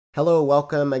Hello,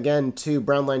 welcome again to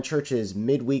Brownline Church's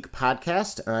Midweek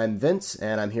Podcast. I'm Vince,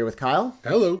 and I'm here with Kyle.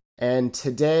 Hello. And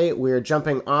today we're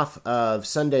jumping off of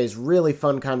Sunday's really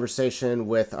fun conversation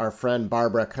with our friend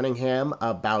Barbara Cunningham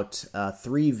about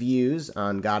three views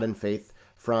on God and faith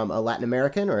from a Latin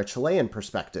American or a Chilean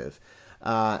perspective.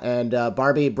 And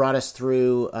Barbie brought us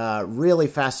through a really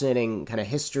fascinating kind of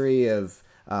history of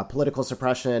political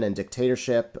suppression and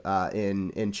dictatorship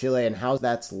in Chile and how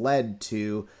that's led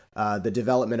to the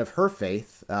development of her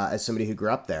faith as somebody who grew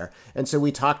up there. And so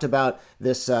we talked about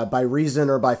this by reason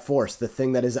or by force, the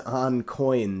thing that is on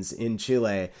coins in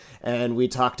Chile. And we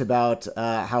talked about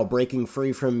how breaking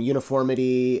free from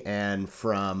uniformity and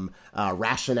from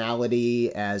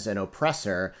rationality as an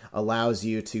oppressor allows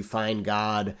you to find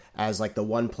God as like the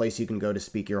one place you can go to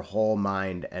speak your whole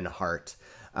mind and heart.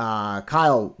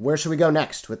 Kyle, where should we go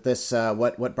next with this,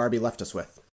 what Barbie left us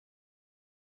with?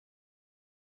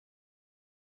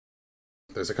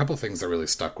 There's a couple things that really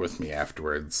stuck with me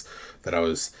afterwards that I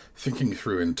was thinking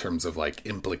through in terms of like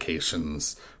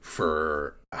implications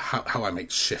for how I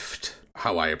might shift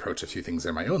how I approach a few things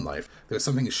in my own life. There's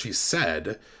something she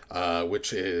said,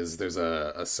 which is there's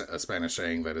a Spanish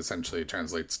saying that essentially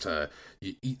translates to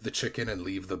you eat the chicken and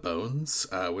leave the bones,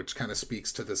 which kind of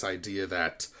speaks to this idea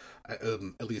that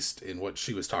at least in what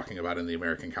she was talking about in the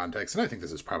American context, and I think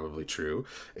this is probably true,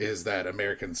 is that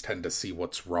Americans tend to see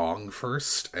what's wrong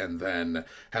first and then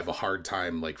have a hard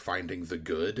time like finding the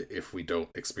good if we don't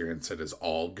experience it as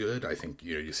all good. I think,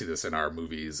 you see this in our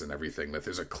movies and everything, that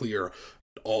there's a clear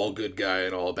all good guy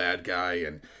and all bad guy.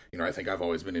 And, I think I've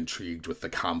always been intrigued with the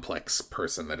complex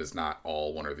person that is not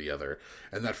all one or the other.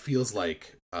 And that feels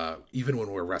like, even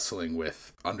when we're wrestling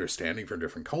with understanding from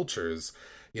different cultures,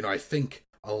 I think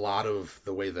a lot of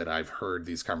the way that I've heard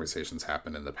these conversations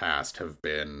happen in the past have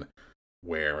been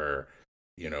where,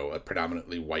 a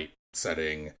predominantly white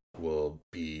setting will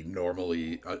be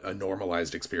normally a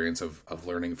normalized experience of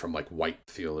learning from like white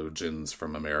theologians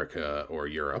from America or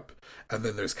Europe. And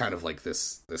then there's kind of like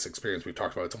this experience we've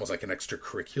talked about. It's almost like an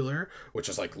extracurricular, which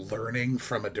is like learning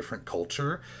from a different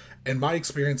culture. And my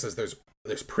experience is there's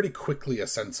pretty quickly a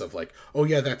sense of like, oh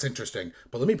yeah, that's interesting,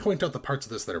 but let me point out the parts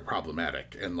of this that are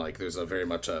problematic. And like, there's a very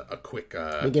much a quick...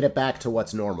 we get it back to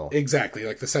what's normal. Exactly.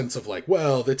 Like the sense of like,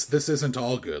 well, this isn't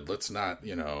all good. Let's not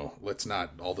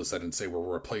all of a sudden say we're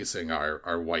replacing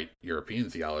our white European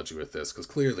theology with this, because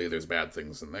clearly there's bad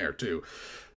things in there too.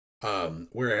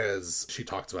 Whereas she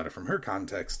talks about it from her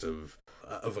context of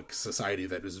a society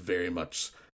that is very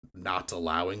much not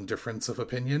allowing difference of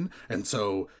opinion. And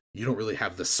so you don't really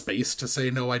have the space to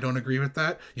say, no, I don't agree with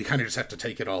that. You kind of just have to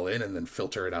take it all in and then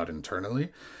filter it out internally.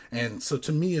 And so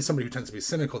to me, as somebody who tends to be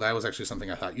cynical, that was actually something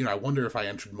I thought, I wonder if I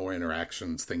entered more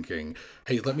interactions thinking,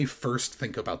 hey, let me first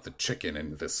think about the chicken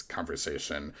in this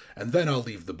conversation, and then I'll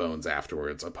leave the bones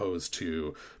afterwards, opposed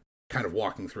to kind of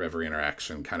walking through every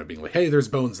interaction, kind of being like, hey, there's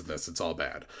bones in this, it's all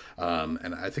bad.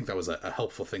 And I think that was a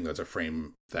helpful thing. That's a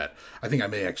frame that I think I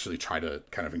may actually try to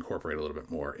kind of incorporate a little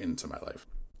bit more into my life.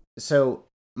 So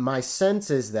my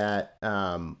sense is that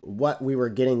what we were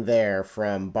getting there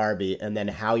from Barbie and then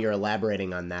how you're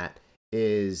elaborating on that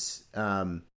is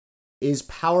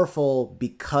powerful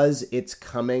because it's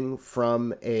coming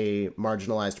from a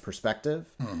marginalized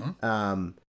perspective. Mm-hmm.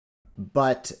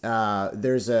 But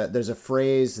there's a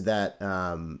phrase that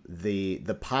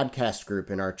the podcast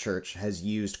group in our church has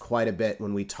used quite a bit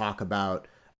when we talk about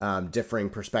differing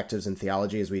perspectives in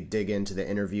theology as we dig into the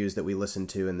interviews that we listen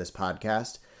to in this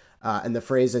podcast. And the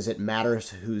phrase is, it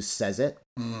matters who says it.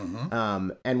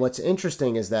 Mm-hmm. And what's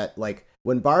interesting is that, like,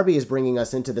 when Barbie is bringing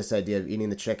us into this idea of eating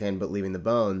the chicken but leaving the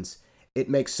bones, it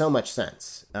makes so much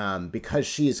sense because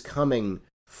she is coming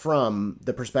from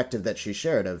the perspective that she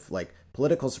shared of, like,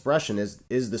 political suppression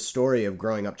is the story of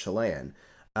growing up Chilean.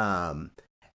 And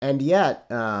yet,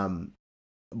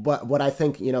 what I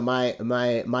think,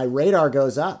 my radar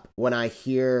goes up when I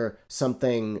hear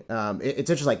something. It's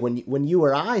interesting, like when you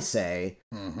or I say,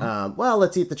 mm-hmm. Well,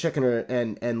 let's eat the chicken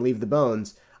and leave the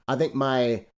bones. I think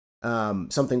my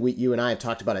something you and I have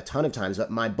talked about a ton of times,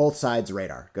 but my both sides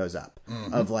radar goes up.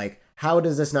 Mm-hmm. Of like, how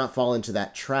does this not fall into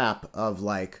that trap of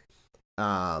like,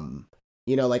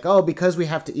 like, oh, because we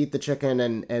have to eat the chicken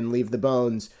and leave the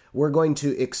bones, we're going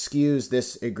to excuse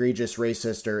this egregious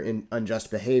racist or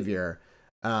unjust behavior.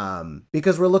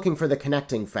 Because we're looking for the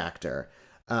connecting factor.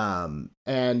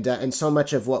 And so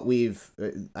much of what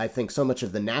I think so much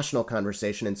of the national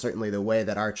conversation, and certainly the way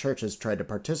that our church has tried to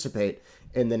participate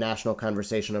in the national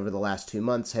conversation over the last 2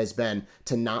 months has been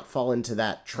to not fall into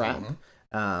that trap,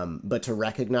 mm-hmm. But to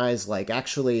recognize, like,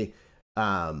 actually,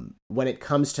 when it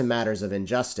comes to matters of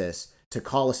injustice, to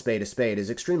call a spade is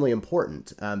extremely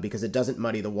important, because it doesn't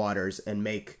muddy the waters and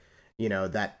make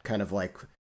that kind of like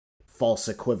false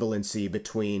equivalency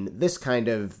between this kind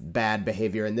of bad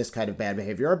behavior and this kind of bad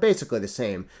behavior are basically the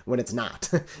same when it's not.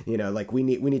 Like we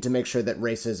need to make sure that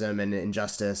racism and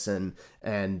injustice and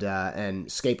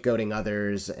scapegoating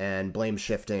others and blame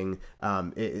shifting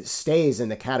it stays in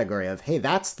the category of, hey,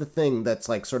 that's the thing that's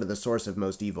like sort of the source of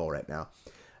most evil right now.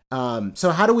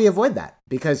 So how do we avoid that?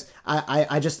 Because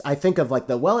I think of like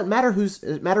it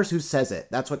matters who says it.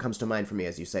 That's what comes to mind for me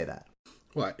as you say that.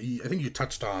 Well, I think you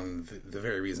touched on the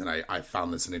very reason I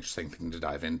found this an interesting thing to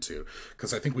dive into,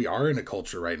 because I think we are in a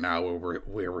culture right now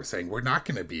where we're saying we're not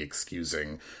going to be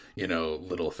excusing,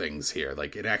 little things here.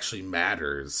 Like, it actually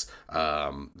matters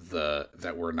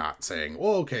that we're not saying,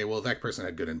 well, okay, well, that person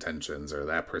had good intentions, or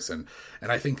that person.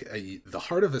 And I think the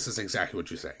heart of this is exactly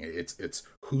what you're saying. It's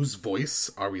whose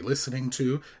voice are we listening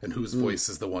to, and whose voice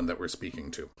is the one that we're speaking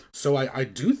to. So I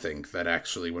do think that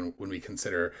actually when we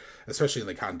consider, especially in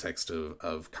the context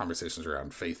of conversations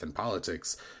around faith and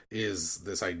politics, is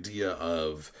this idea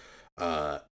of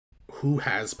who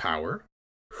has power,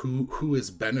 who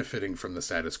is benefiting from the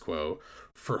status quo,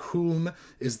 for whom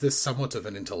is this somewhat of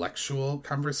an intellectual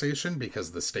conversation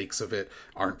because the stakes of it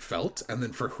aren't felt, and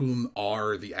then for whom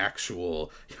are the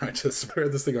actual, I just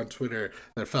heard this thing on Twitter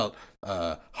that felt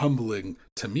humbling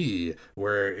to me,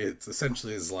 where it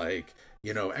essentially is like,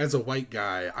 as a white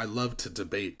guy, I love to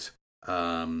debate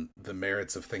the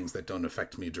merits of things that don't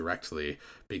affect me directly,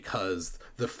 because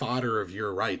the fodder of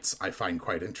your rights I find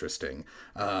quite interesting.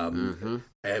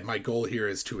 And my goal here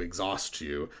is to exhaust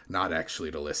you, not actually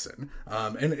to listen.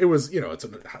 And it was, it's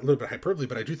a little bit hyperbole,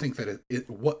 but I do think that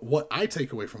what I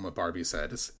take away from what Barbie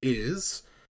said is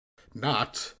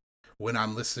not when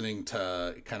I'm listening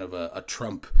to kind of a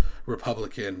Trump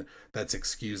Republican that's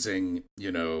excusing,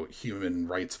 human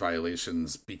rights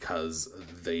violations because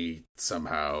they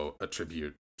somehow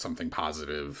attribute something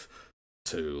positive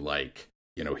to, like,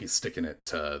 he's sticking it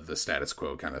to the status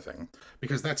quo kind of thing.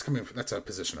 Because that's a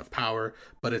position of power,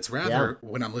 but it's rather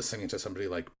when I'm listening to somebody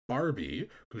like Barbie,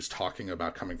 who's talking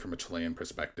about coming from a Chilean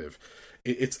perspective,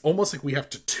 it's almost like we have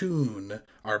to tune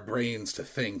our brains to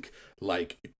think,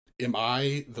 like, am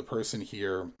I the person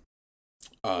here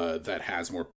that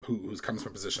has more, who comes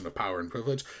from a position of power and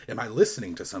privilege? Am I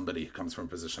listening to somebody who comes from a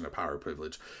position of power and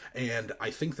privilege? And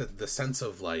I think that the sense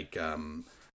of like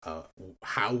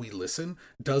how we listen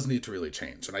does need to really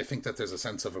change. And I think that there's a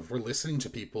sense of, if we're listening to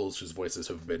people whose voices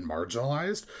have been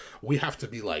marginalized, we have to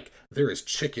be like, there is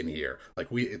chicken here.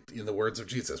 Like, in the words of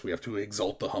Jesus, we have to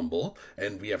exalt the humble,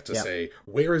 and we have to say,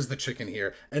 where is the chicken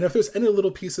here? And if there's any little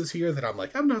pieces here that I'm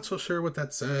like, I'm not so sure what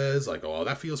that says, like, oh,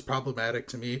 that feels problematic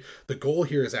to me, the goal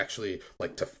here is actually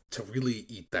like to really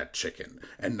eat that chicken,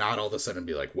 and not all of a sudden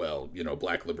be like, well,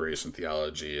 Black liberation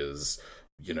theology is,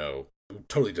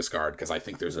 totally discard because I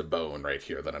think there's a bone right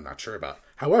here that I'm not sure about.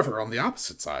 However, on the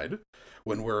opposite side,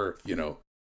 when we're,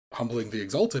 humbling the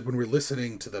exalted, when we're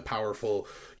listening to the powerful,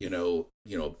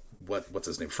 what's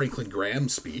his name, Franklin Graham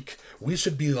speak, we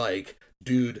should be like,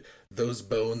 dude, those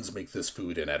bones make this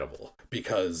food inedible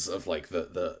because of like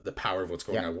the power of what's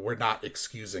going on. We're not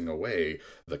excusing away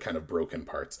the kind of broken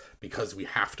parts, because we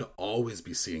have to always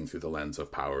be seeing through the lens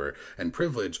of power and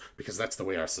privilege, because that's the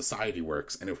way our society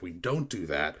works. And if we don't do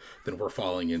that, then we're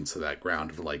falling into that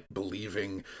ground of like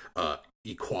believing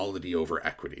equality over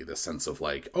equity, the sense of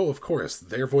like, oh, of course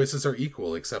their voices are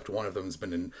equal, except one of them's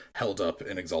been held up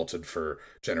and exalted for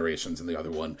generations, and the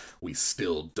other one we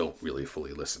still don't really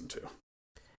fully listen to.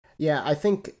 Yeah, I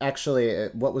think actually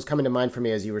what was coming to mind for me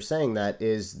as you were saying that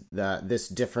is this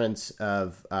difference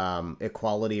of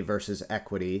equality versus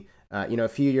equity. A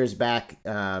few years back,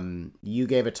 you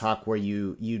gave a talk where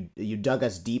you dug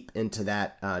us deep into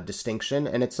that distinction,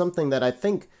 and it's something that I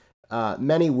think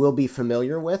many will be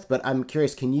familiar with. But I'm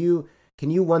curious, can you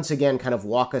once again kind of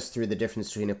walk us through the difference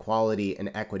between equality and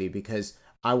equity? Because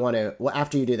I want to,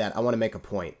 after you do that, I want to make a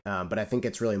point, but I think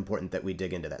it's really important that we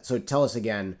dig into that. So tell us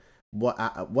again,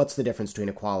 what's the difference between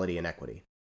equality and equity?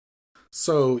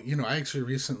 So, I actually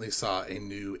recently saw a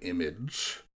new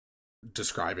image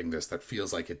describing this that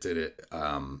feels like it did it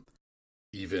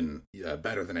even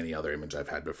better than any other image I've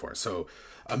had before. So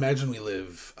imagine we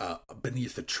live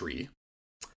beneath a tree,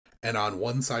 and on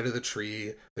one side of the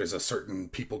tree, there's a certain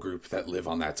people group that live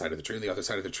on that side of the tree, and the other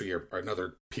side of the tree are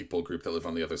another people group that live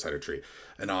on the other side of the tree.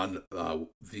 And on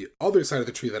the other side of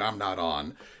the tree that I'm not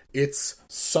on, it's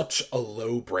such a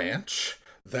low branch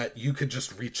that you could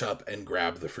just reach up and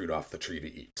grab the fruit off the tree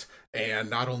to eat. And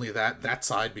not only that, that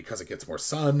side, because it gets more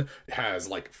sun, has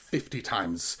like 50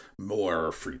 times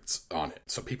more fruits on it.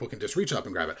 So people can just reach up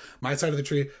and grab it. My side of the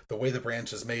tree, the way the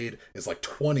branch is made, is like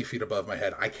 20 feet above my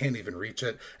head. I can't even reach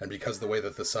it. And because the way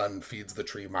that the sun feeds the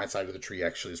tree, my side of the tree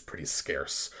actually is pretty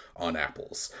scarce on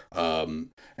apples. And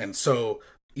so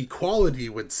equality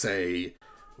would say,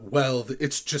 well,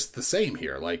 it's just the same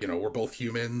here. Like, we're both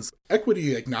humans.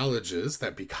 Equity acknowledges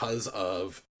that because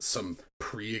of some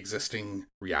pre-existing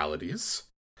realities,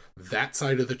 that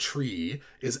side of the tree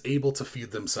is able to feed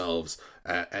themselves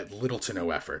at little to no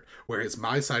effort. Whereas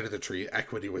my side of the tree,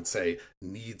 equity would say,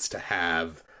 needs to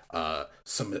have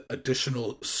some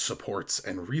additional supports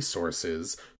and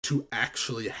resources to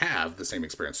actually have the same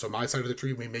experience. So my side of the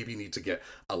tree, we maybe need to get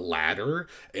a ladder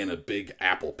and a big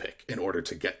apple pick in order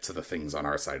to get to the things on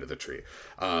our side of the tree.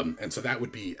 And so that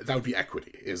would be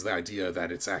equity, is the idea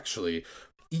that it's actually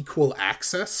equal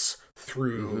access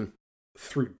through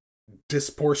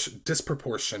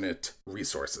disproportionate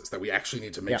resources, that we actually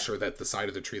need to make sure that the side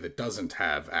of the tree that doesn't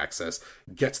have access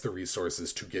gets the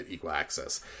resources to get equal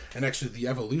access. And actually the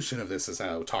evolution of this is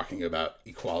now talking about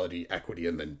equality, equity,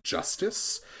 and then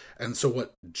justice. And so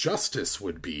what justice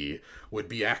would be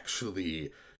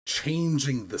actually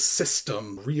changing the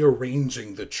system,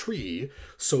 rearranging the tree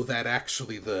so that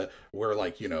actually we're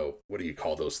like, what do you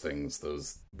call those things?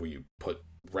 Those where you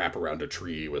wrap around a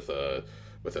tree with a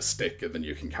stick, and then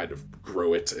you can kind of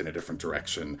grow it in a different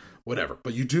direction, whatever.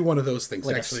 But you do one of those things.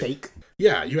 Like actually, a stake?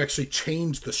 Yeah, you actually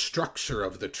change the structure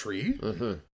of the tree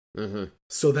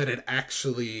so that it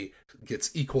actually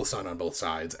gets equal sun on both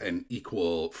sides and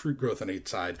equal fruit growth on each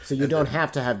side. So you don't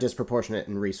have to have disproportionate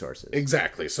in resources.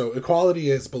 Exactly. So equality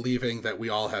is believing that we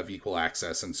all have equal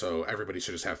access, and so everybody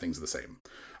should just have things the same.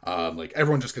 Like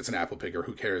everyone just gets an apple picker.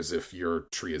 Who cares if your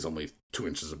tree is only 2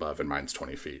 inches above and mine's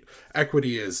 20 feet?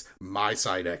 Equity is my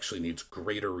side actually needs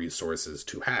greater resources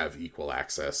to have equal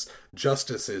access.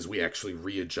 Justice is we actually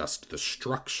readjust the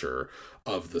structure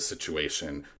of the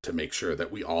situation to make sure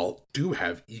that we all do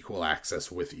have equal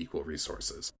access with equal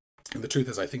resources. And the truth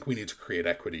is, I think we need to create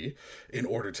equity in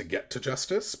order to get to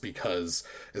justice, because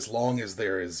as long as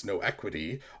there is no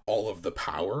equity, all of the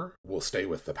power will stay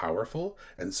with the powerful.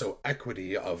 And so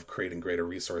equity of creating greater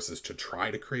resources to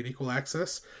try to create equal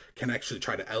access can actually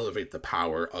try to elevate the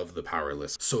power of the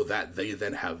powerless so that they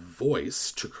then have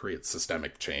voice to create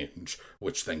systemic change,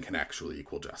 which then can actually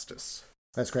equal justice.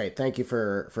 That's great. Thank you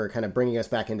for kind of bringing us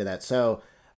back into that. So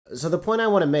the point I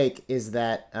want to make is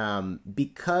that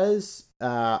because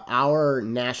our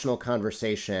national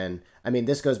conversation, I mean,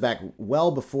 this goes back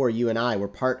well before you and I were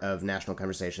part of national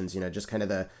conversations, just kind of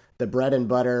the bread and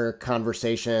butter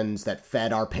conversations that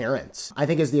fed our parents, I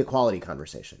think, is the equality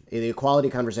conversation. The equality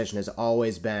conversation has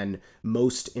always been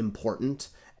most important.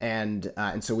 And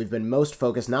so we've been most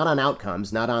focused not on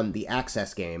outcomes, not on the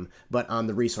access game, but on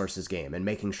the resources game and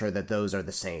making sure that those are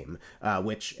the same,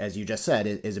 which, as you just said,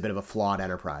 is a bit of a flawed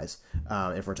enterprise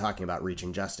if we're talking about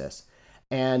reaching justice.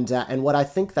 And what I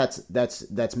think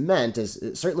that's meant is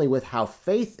certainly with how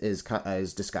faith is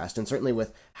discussed, and certainly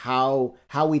with how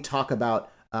we talk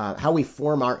about how we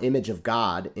form our image of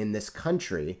God in this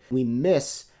country, we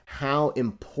miss how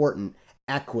important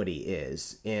equity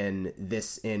is in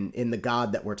the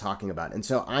God that we're talking about. And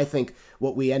so I think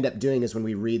what we end up doing is when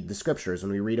we read the scriptures,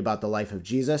 when we read about the life of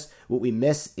Jesus, what we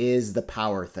miss is the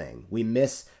power thing. We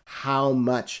miss how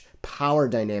much power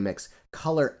dynamics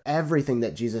color everything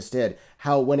that Jesus did.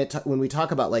 How when we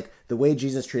talk about like the way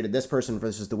Jesus treated this person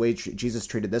versus the way Jesus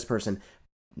treated this person,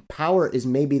 power is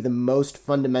maybe the most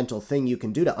fundamental thing you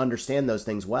can do to understand those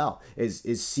things well,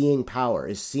 is seeing power,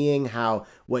 is seeing how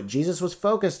what Jesus was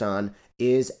focused on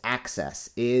is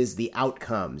access, is the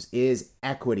outcomes, is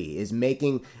equity, is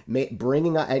bringing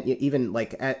even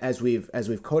like as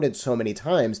we've quoted so many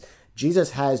times,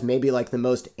 Jesus has maybe like the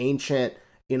most ancient,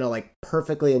 like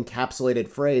perfectly encapsulated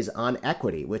phrase on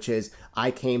equity, which is,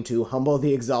 I came to humble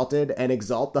the exalted and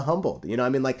exalt the humbled.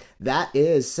 Like that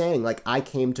is saying like, I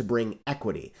came to bring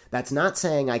equity. That's not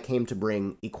saying I came to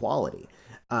bring equality.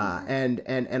 And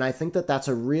I think that that's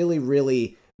a really,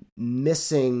 really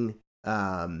missing,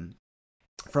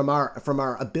 from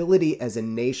our ability as a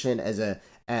nation, as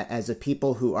a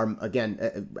people who are,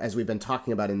 again, as we've been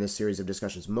talking about in this series of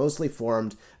discussions, mostly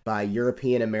formed by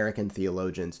European American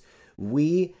theologians.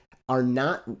 We are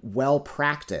not well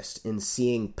practiced in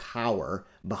seeing power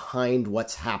behind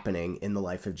what's happening in the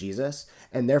life of Jesus.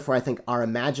 And therefore, I think our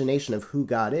imagination of who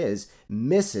God is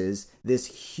misses this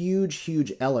huge,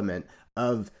 huge element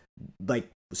of like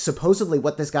supposedly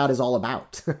what this God is all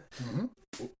about.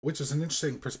 Which is an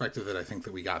interesting perspective that I think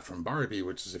that we got from Barbie,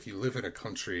 which is if you live in a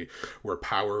country where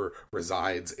power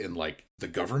resides in like the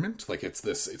government, like it's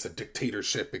a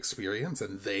dictatorship experience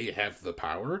and they have the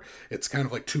power, it's kind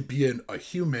of like to be a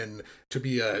human, to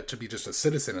be just a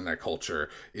citizen in that culture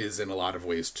is in a lot of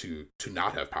ways to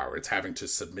not have power. It's having to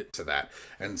submit to that.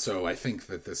 And so I think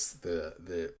that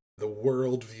the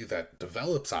worldview that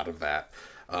develops out of that,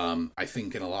 I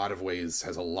think in a lot of ways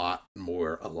has a lot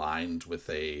more aligned with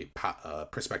a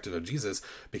perspective of Jesus,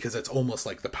 because it's almost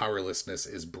like the powerlessness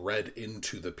is bred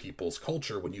into the people's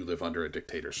culture when you live under a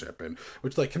dictatorship, and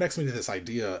which like connects me to this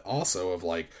idea also of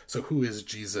like, so who is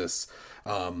Jesus?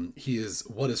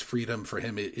 What is freedom for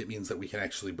him? It means that we can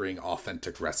actually bring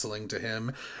authentic wrestling to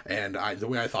him. And the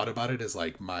way I thought about it is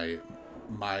like my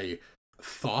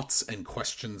thoughts and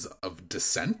questions of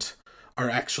dissent are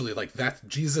actually like that.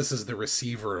 Jesus is the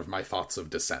receiver of my thoughts of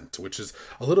dissent, which is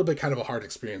a little bit kind of a hard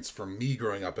experience for me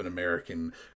growing up in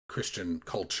American Christian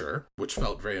culture, which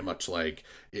felt very much like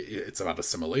it's about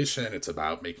assimilation. It's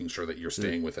about making sure that you're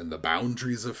staying within the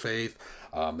boundaries of faith.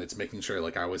 It's making sure,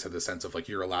 like, I always had the sense of like,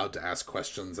 you're allowed to ask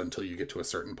questions until you get to a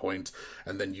certain point,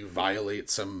 and then you violate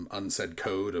some unsaid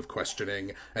code of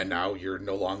questioning, and now you're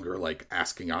no longer like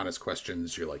asking honest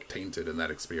questions. You're like tainted in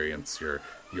that experience. You're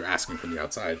asking from the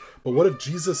outside. But what if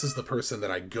Jesus is the person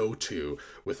that I go to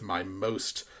with my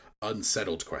most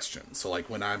unsettled questions? So like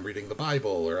when I'm reading the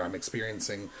Bible or I'm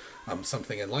experiencing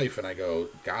something in life and I go,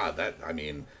 God,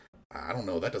 I don't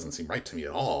know, that doesn't seem right to me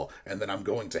at all. And then I'm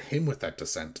going to him with that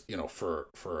dissent,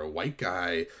 for a white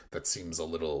guy, that seems a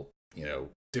little,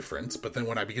 different. But then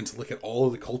when I begin to look at all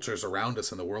of the cultures around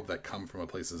us in the world that come from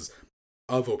places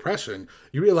of oppression,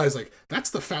 you realize like that's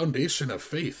the foundation of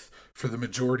faith for the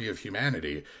majority of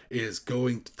humanity, is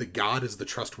the God is the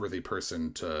trustworthy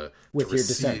person to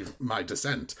receive my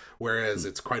dissent. Whereas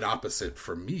it's quite opposite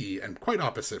for me, and quite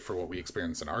opposite for what we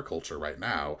experience in our culture right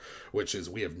now, which is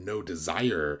we have no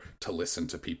desire to listen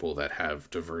to people that have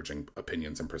diverging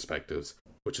opinions and perspectives,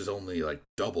 which is only like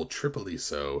double, triply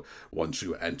so once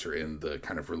you enter in the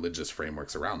kind of religious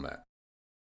frameworks around that.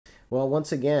 Well,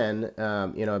 once again,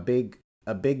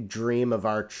 a big dream of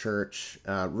our church,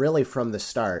 really from the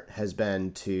start, has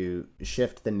been to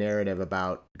shift the narrative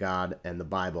about God and the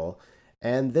Bible.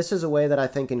 And this is a way that I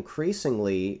think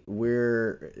increasingly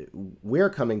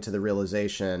we're coming to the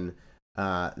realization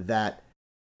that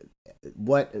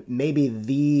what maybe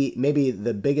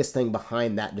the biggest thing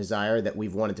behind that desire that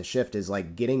we've wanted to shift is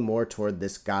like getting more toward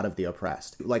this God of the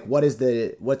oppressed. Like what's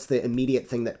the immediate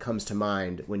thing that comes to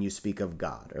mind when you speak of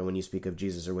God, or when you speak of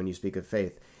Jesus, or when you speak of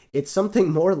faith? It's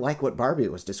something more like what Barbie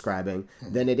was describing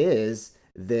than it is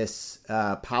this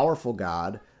powerful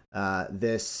God,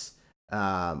 this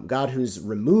God who's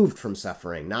removed from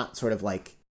suffering, not sort of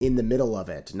like in the middle of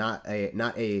it, not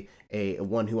a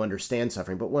one who understands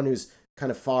suffering, but one who's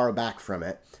kind of far back from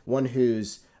it, one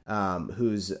who's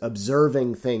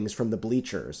observing things from the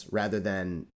bleachers rather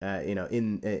than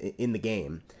in the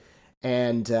game,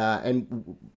 and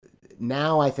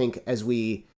now I think as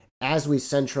we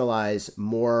centralize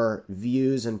more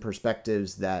views and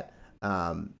perspectives that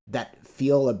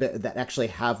feel that actually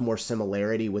have more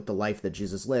similarity with the life that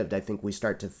Jesus lived, I think we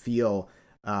start to feel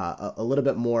a little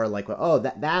bit more like, oh,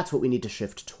 that's what we need to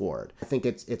shift toward. I think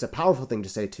it's a powerful thing to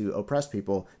say to oppressed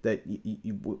people that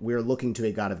we're looking to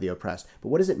a God of the oppressed. But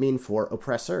what does it mean for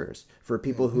oppressors, for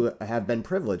people who have been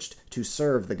privileged to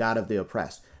serve the God of the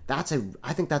oppressed? I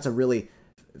think that's a really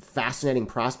fascinating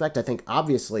prospect. I think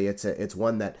obviously it's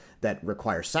one that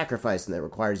requires sacrifice, and that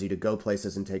requires you to go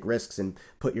places and take risks and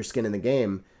put your skin in the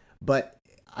game. But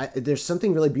there's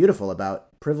something really beautiful about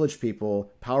privileged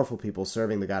people, powerful people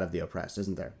serving the God of the oppressed,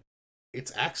 isn't there?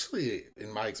 It's actually,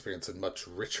 in my experience, a much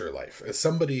richer life. As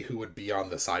somebody who would be on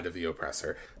the side of the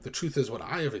oppressor, the truth is what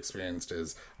I have experienced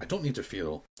is I don't need to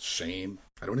feel shame.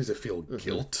 I don't need to feel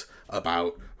guilt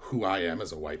about who I am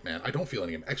as a white man. I don't feel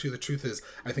any. Actually, the truth is,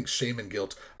 I think shame and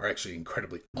guilt are actually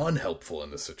incredibly unhelpful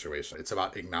in this situation. It's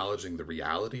about acknowledging the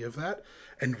reality of that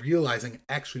and realizing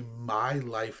actually my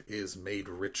life is made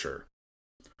richer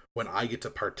when I get to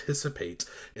participate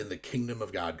in the kingdom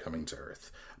of God coming to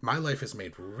earth. My life is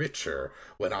made richer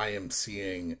when I am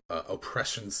seeing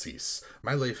oppression cease.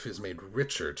 My life is made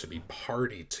richer to be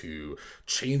party to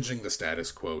changing the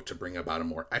status quo to bring about a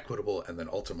more equitable and then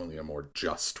ultimately a more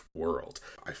just world.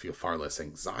 I feel far less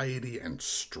anxiety and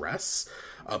stress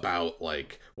about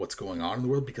like what's going on in the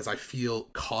world, because I feel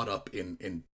caught up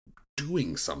in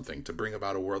doing something to bring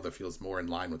about a world that feels more in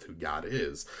line with who God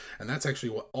is. And that's actually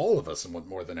what all of us want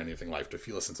more than anything in life, to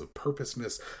feel a sense of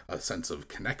purposeness, a sense of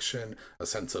connection, a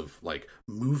sense of like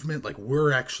movement, like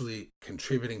we're actually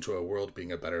contributing to a world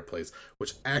being a better place,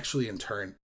 which actually in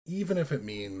turn even if it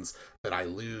means that I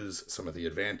lose some of the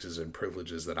advantages and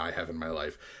privileges that I have in my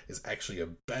life, is actually a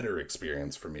better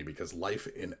experience for me, because life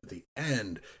in the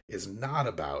end is not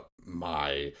about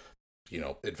my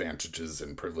advantages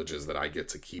and privileges that I get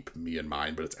to keep me in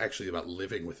mind, but it's actually about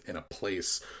living within a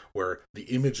place where the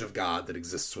image of God that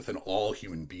exists within all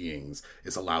human beings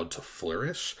is allowed to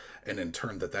flourish, and in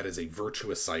turn that is a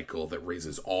virtuous cycle that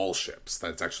raises all ships.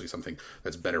 That's actually something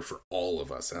that's better for all of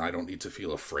us, and I don't need to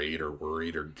feel afraid or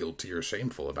worried or guilty or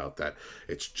shameful about that.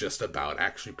 It's just about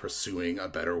actually pursuing a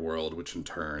better world, which in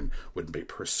turn would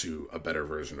pursue a better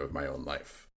version of my own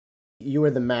life. You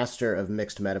are the master of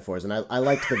mixed metaphors, and I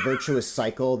liked the virtuous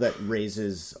cycle that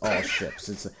raises all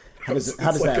ships. How does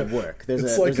that work?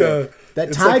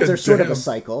 Tides are sort of a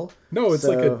cycle. No, it's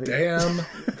like a dam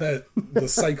that the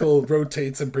cycle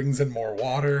rotates and brings in more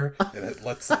water, and it's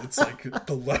like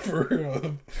the lever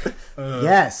of...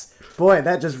 Yes. Boy,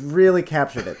 that just really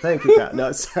captured it. Thank you, Kyle.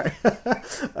 No, sorry.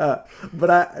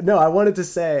 I wanted to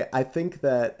say, I think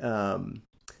that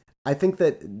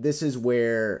this is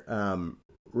where...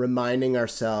 reminding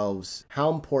ourselves how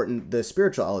important the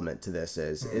spiritual element to this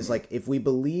is like, if we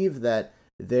believe that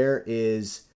there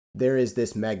is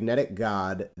this magnetic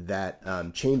God that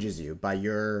changes you by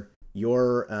your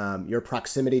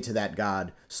proximity to that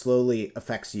God slowly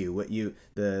affects you. What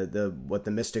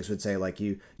the mystics would say, like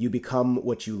you become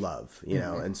what you love,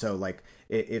 know. And so like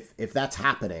if that's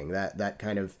happening, that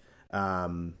kind of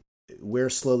we're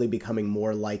slowly becoming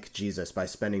more like Jesus by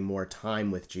spending more time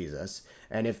with Jesus.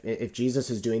 And if Jesus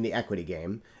is doing the equity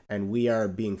game and we are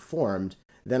being formed,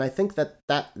 then I think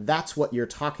that's what you're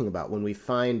talking about when we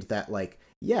find that, like,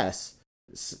 yes,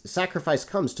 sacrifice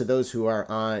comes to those who are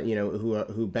on,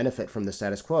 who benefit from the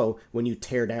status quo when you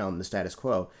tear down the status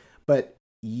quo. But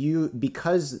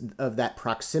because of that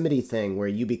proximity thing where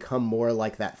you become more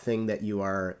like that thing that you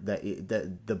are,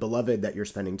 the beloved that you're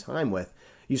spending time with,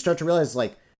 you start to realize,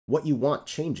 like, what you want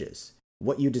changes,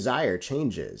 what you desire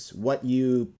changes, what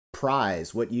you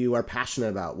prize, what you are passionate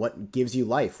about, what gives you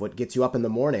life, what gets you up in the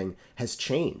morning has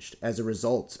changed as a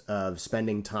result of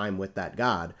spending time with that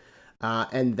God.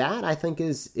 And that, I think,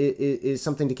 is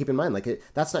something to keep in mind. Like,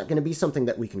 that's not going to be something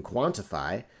that we can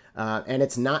quantify. And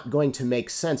it's not going to make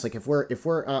sense. Like, if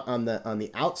we're on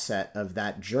the outset of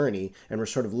that journey and we're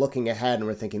sort of looking ahead and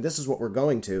we're thinking this is what we're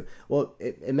going to, well,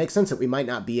 it makes sense that we might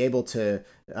not be able to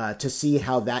see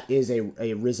how that is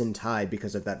a risen tide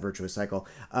because of that virtuous cycle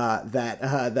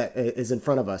that is in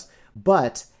front of us.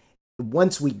 But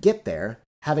once we get there,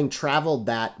 having traveled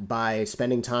that by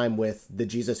spending time with the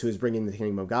Jesus who is bringing the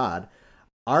kingdom of God,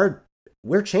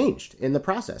 we're changed in the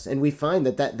process, and we find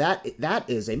that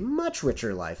is a much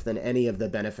richer life than any of the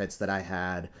benefits that I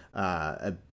had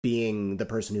being the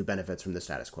person who benefits from the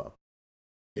status quo.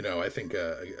 I think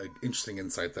an interesting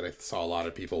insight that I saw a lot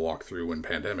of people walk through when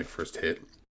pandemic first hit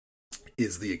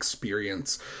is the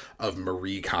experience of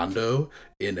Marie Kondo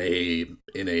in a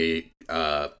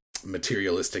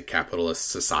materialistic capitalist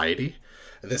society.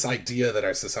 This idea that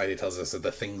our society tells us that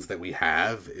the things that we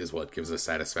have is what gives us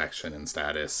satisfaction and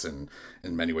status, and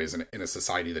in many ways in a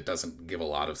society that doesn't give a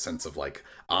lot of sense of, like,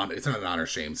 it's not an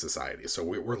honor-shame society. So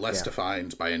we're less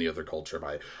defined by any other culture,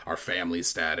 by our family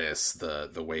status,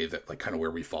 the way that, like, kind of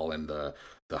where we fall in the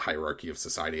hierarchy of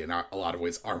society. And a lot of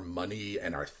ways, our money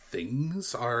and our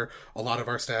things are a lot of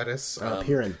our status.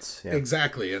 Appearance. Yeah.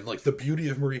 Exactly. And, like, the beauty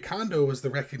of Marie Kondo is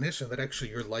the recognition that actually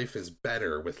your life is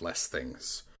better with less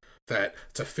things. That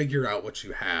to figure out what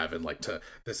you have, and like to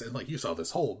this, and like you saw the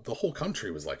whole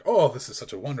country was like, oh, this is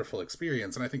such a wonderful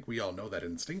experience. And I think we all know that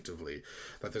instinctively,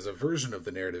 that there's a version of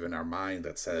the narrative in our mind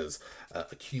that says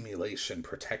accumulation,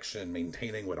 protection,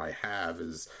 maintaining what I have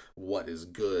is what is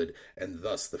good, and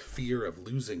thus the fear of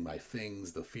losing my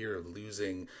things, the fear of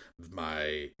losing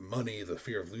my money, the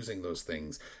fear of losing those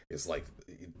things is, like,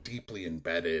 deeply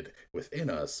embedded within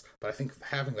us. But I think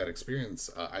having that experience,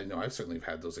 I know I've certainly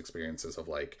had those experiences of,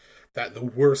 like, that the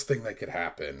worst thing that could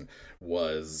happen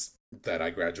was that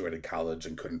I graduated college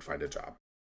and couldn't find a job.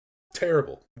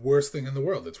 Terrible. Worst thing in the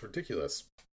world. It's ridiculous.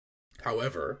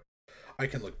 However, I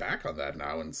can look back on that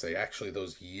now and say, actually,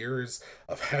 those years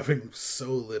of having so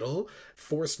little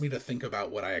forced me to think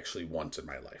about what I actually want in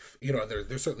my life.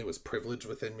 There certainly was privilege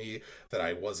within me that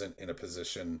I wasn't in a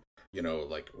position,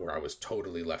 like, where I was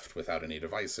totally left without any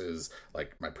devices.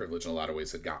 Like, my privilege in a lot of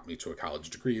ways had got me to a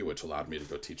college degree, which allowed me to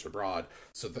go teach abroad.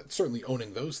 So that certainly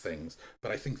owning those things.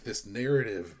 But I think this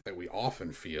narrative that we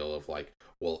often feel of, like,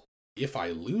 well, if I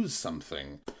lose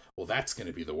something, well, that's going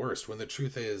to be the worst. When the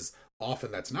truth is,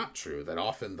 often that's not true. That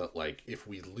often that, like, if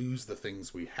we lose the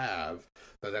things we have,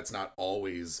 that's not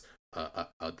always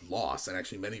a loss, and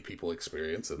actually many people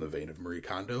experience, in the vein of Marie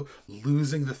Kondo,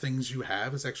 losing the things you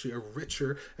have is actually a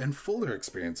richer and fuller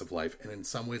experience of life. And in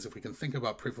some ways, if we can think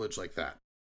about privilege like that,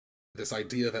 this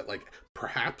idea that like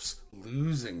perhaps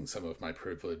losing some of my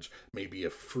privilege may be a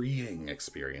freeing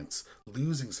experience,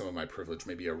 losing some of my privilege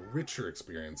may be a richer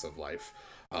experience of life.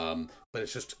 But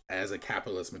it's just, as a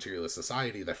capitalist materialist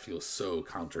society, that feels so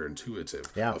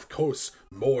counterintuitive. Yeah. Of course,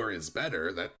 more is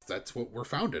better. That's what we're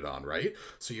founded on, right?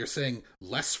 So you're saying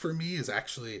less for me is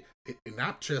actually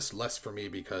not just less for me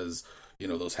because, you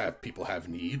know, people have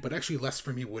need, but actually less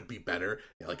for me would be better.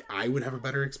 Like, I would have a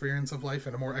better experience of life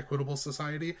in a more equitable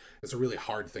society. It's a really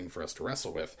hard thing for us to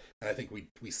wrestle with. And I think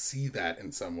we see that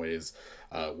in some ways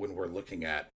when we're looking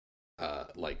at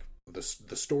like the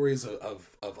stories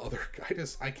of other.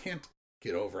 I can't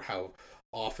get over how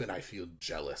often I feel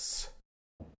jealous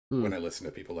when I listen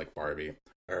to people like Barbie,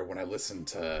 or when I listen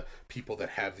to people that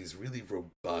have these really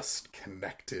robust,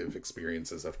 connective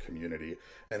experiences of community.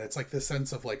 And it's like this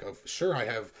sense of like, sure, I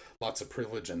have lots of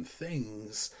privilege and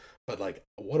things, but like,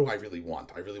 what do I really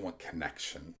want? I really want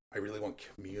connection. I really want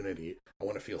community. I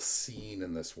want to feel seen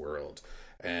in this world.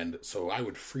 And so I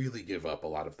would freely give up a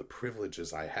lot of the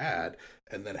privileges I had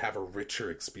and then have a richer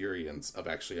experience of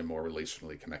actually a more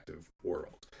relationally connective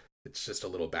world. It's just a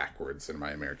little backwards in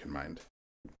my American mind.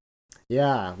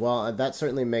 Yeah, well, that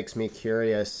certainly makes me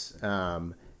curious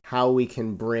how we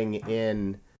can bring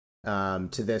in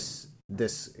to this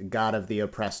God of the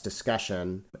oppressed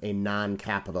discussion a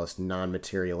non-capitalist,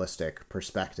 non-materialistic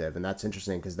perspective. And that's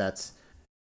interesting because that's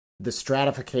the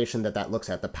stratification that looks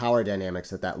at, the power dynamics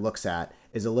that looks at,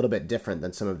 is a little bit different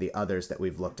than some of the others that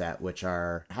we've looked at, which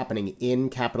are happening in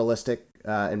capitalistic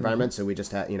environments. So we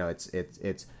just have,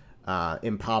 it's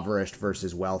impoverished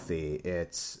versus wealthy.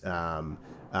 It's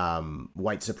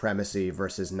white supremacy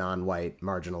versus non-white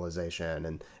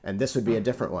marginalization, and this would be a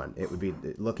different one. It would be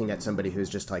looking at somebody who's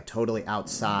just like totally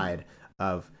outside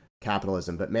of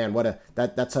capitalism. But man,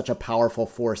 that's such a powerful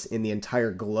force in the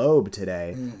entire globe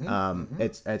today.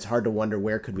 It's hard to wonder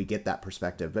where could we get that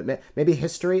perspective. But maybe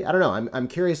history. I don't know. I'm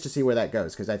curious to see where that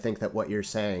goes, because I think that what you're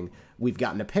saying we've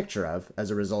gotten a picture of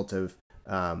as a result of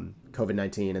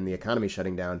COVID-19 and the economy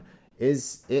shutting down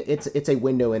it's a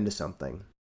window into something.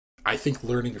 I think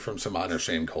learning from some honor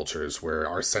shame cultures where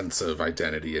our sense of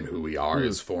identity and who we are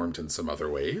is formed in some other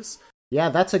ways. Yeah,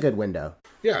 that's a good window.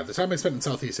 Yeah, the time I spent in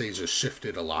Southeast Asia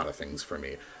shifted a lot of things for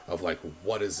me, of like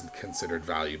what is considered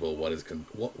valuable, what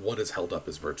is held up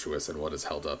as virtuous, and what is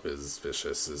held up as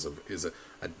vicious is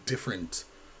a different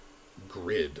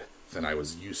grid than I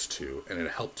was used to, and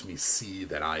it helped me see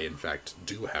that I in fact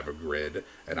do have a grid,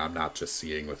 and I'm not just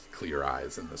seeing with clear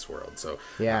eyes in this world. So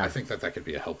yeah, I think that could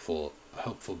be a helpful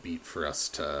beat for us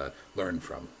to learn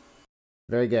from.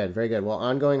 Very good, very good. Well,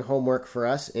 ongoing homework for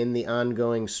us in the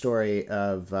ongoing story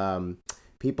of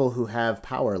people who have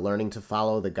power learning to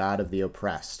follow the God of the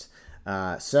oppressed.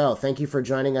 So thank you for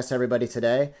joining us, everybody,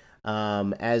 today.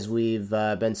 As we've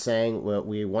been saying,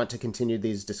 we want to continue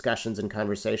these discussions and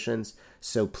conversations,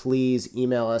 so please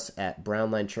email us at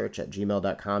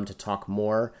brownlinechurch@gmail.com to talk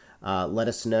more. Let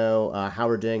us know how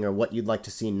we're doing or what you'd like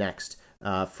to see next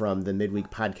from the midweek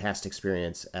podcast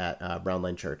experience at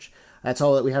Brownline Church. That's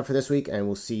all that we have for this week, and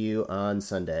we'll see you on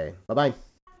Sunday. Bye-bye.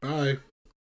 Bye.